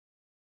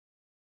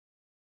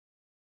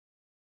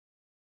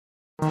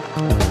Screen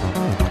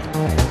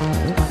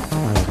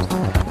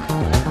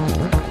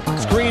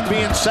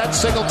being set.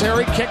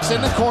 Singletary kicks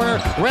in the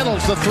corner.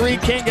 Reynolds, the three,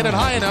 can't get it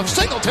high enough.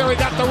 Singletary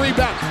got the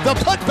rebound. The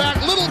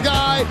putback, little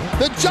guy.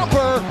 The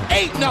jumper,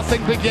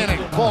 8-0 beginning.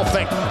 Ball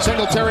fake.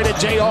 Singletary to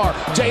JR.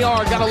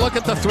 JR got to look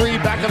at the three.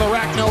 Back of the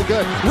rack, no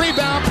good.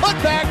 Rebound,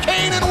 putback,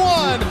 Kane and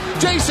one.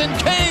 Jason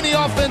Kane, the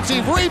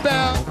offensive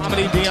rebound.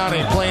 Amity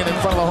Diani playing in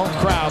front of the home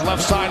crowd.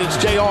 Left side, it's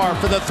JR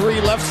for the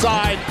three. Left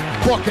side,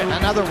 book it.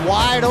 Another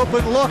wide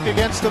open look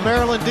against the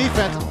Maryland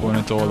defense. Going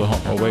into all the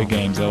away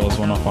games, that was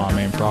one of our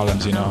main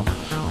problems, you know.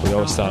 We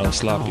always thought it was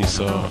sloppy,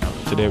 so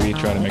today we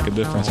try to make a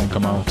difference and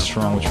come out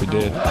strong, which we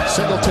did.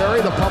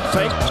 Singletary, the pump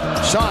fake.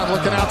 Sean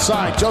looking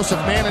outside. Joseph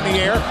man in the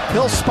air.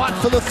 He'll spot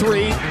for the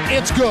three.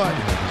 It's good.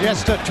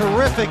 Just a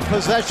terrific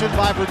possession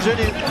by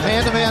Virginia.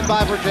 Man-to-man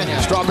by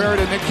Virginia. Strawberry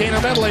to Nick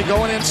Kaner-Medley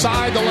going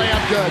inside. The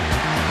layup good.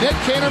 Nick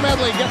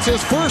Kaner-Medley gets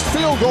his first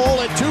field goal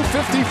at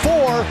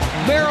 2:54.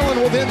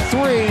 Maryland within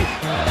three.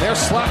 They're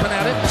slapping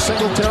at it.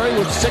 Singletary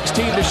with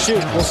 16 to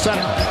shoot. Will set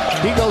it.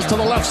 He goes to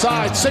the left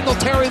side.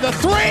 Singletary the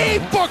three.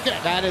 Book it.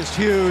 That is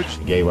huge.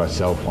 Gave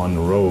ourselves on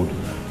the road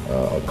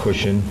a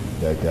cushion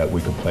that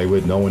we could play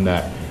with, knowing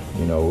that,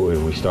 you know,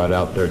 if we start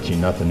out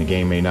 13-0, the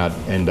game may not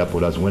end up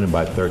with us winning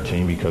by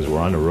 13 because we're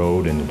on the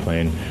road and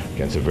playing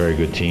against a very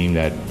good team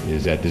that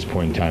is at this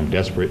point in time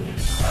desperate.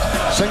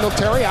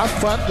 Singletary out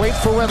front, waits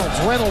for Reynolds.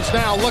 Reynolds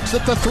now looks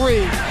at the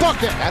three.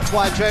 Bucket. That's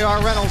why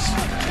J.R. Reynolds,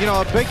 you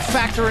know, a big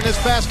factor in this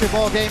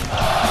basketball game.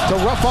 To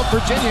rough up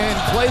Virginia and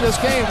play this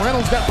game.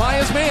 Reynolds got by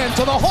his man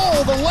to the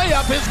hole. The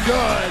layup is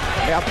good.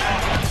 Yep.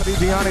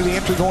 Diani, the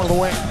entry going to the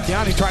wing.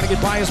 Diani trying to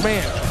get by his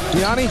man.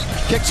 Diani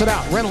kicks it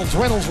out. Reynolds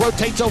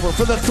rotates over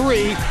for the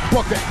three.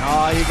 Book it.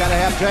 Oh, you got to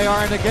have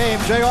JR in the game.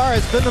 JR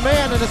has been the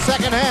man in the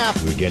second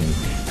half. We were getting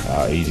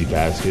easy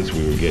baskets.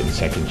 We were getting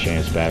second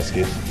chance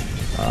baskets.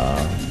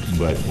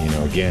 But, you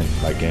know, again,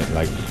 like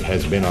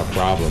has been our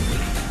problem.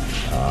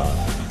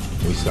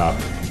 We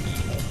stopped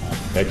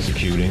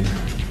executing,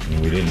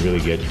 and we didn't really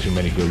get too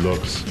many good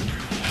looks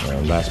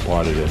last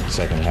part of the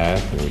second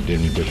half. We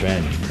didn't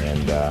defend,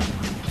 and the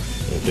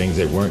things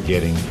they weren't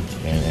getting,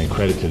 and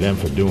credit to them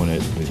for doing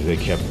it, they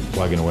kept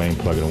plugging away.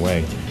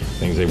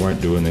 Things they weren't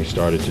doing, they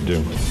started to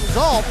do.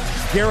 Golf.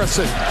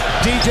 Garrison,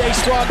 DJ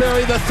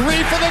Strawberry, the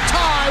three for the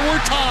tie.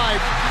 We're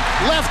tied.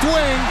 Left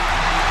wing.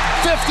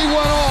 51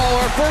 all,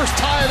 our first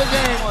tie of the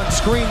game. One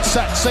screen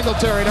set,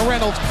 Singletary to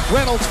Reynolds.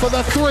 Reynolds for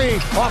the three,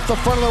 off the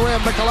front of the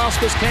rim.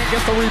 Michalauskas can't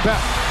get the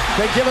rebound.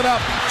 They give it up.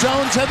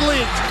 Jones had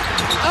leaked.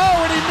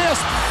 Oh, and he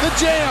missed the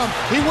jam.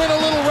 He went a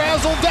little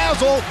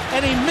razzle-dazzle,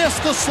 and he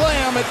missed the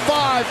slam at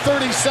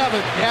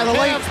 5:37. Yeah, the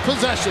late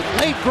possession.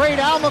 Late great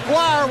Al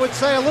McGuire would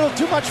say a little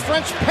too much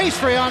French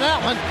pastry on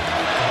that one.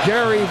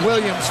 Gary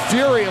Williams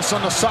furious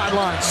on the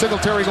sideline.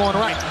 Singletary going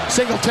right.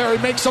 Singletary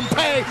makes them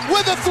pay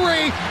with a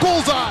three.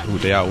 Bullseye.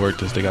 They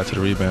outworked us. They got to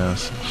the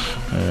rebounds.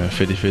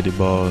 50-50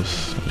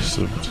 balls.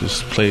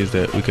 Just plays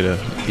that we could have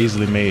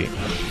easily made.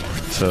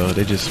 So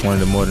they just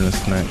wanted it more than us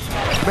tonight.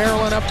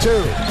 Maryland up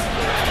two.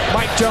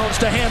 Mike Jones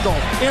to handle.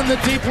 In the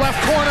deep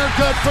left corner.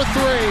 Good for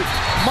three.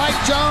 Mike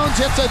Jones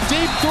hits a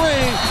deep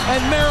three,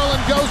 and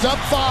Maryland goes up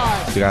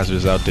 5. The guys were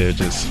just out there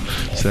just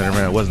sitting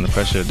around. It wasn't the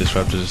pressure that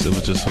disrupted us. It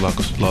was just a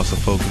loss of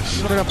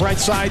focus. Put it up right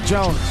side,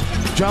 Jones.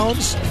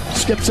 Jones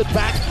skips it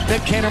back.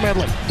 Nick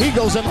Kaner-Medley. He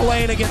goes in the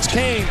lane against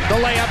Kane. The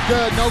layup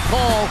good. No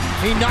call.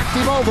 He knocked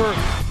him over.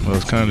 Well,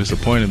 it's kind of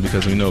disappointing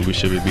because we know we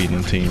should be beating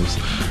them teams,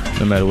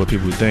 no matter what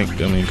people think.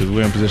 I mean, because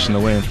we're in position to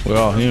win. We're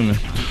all human,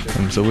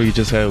 and so we're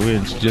just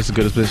as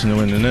good a position to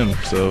win than them.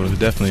 So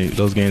definitely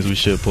those games we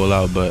should pull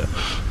out, but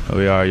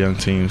we are a young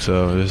team,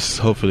 so it's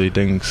hopefully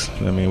things.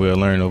 I mean, we'll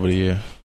learn over the year.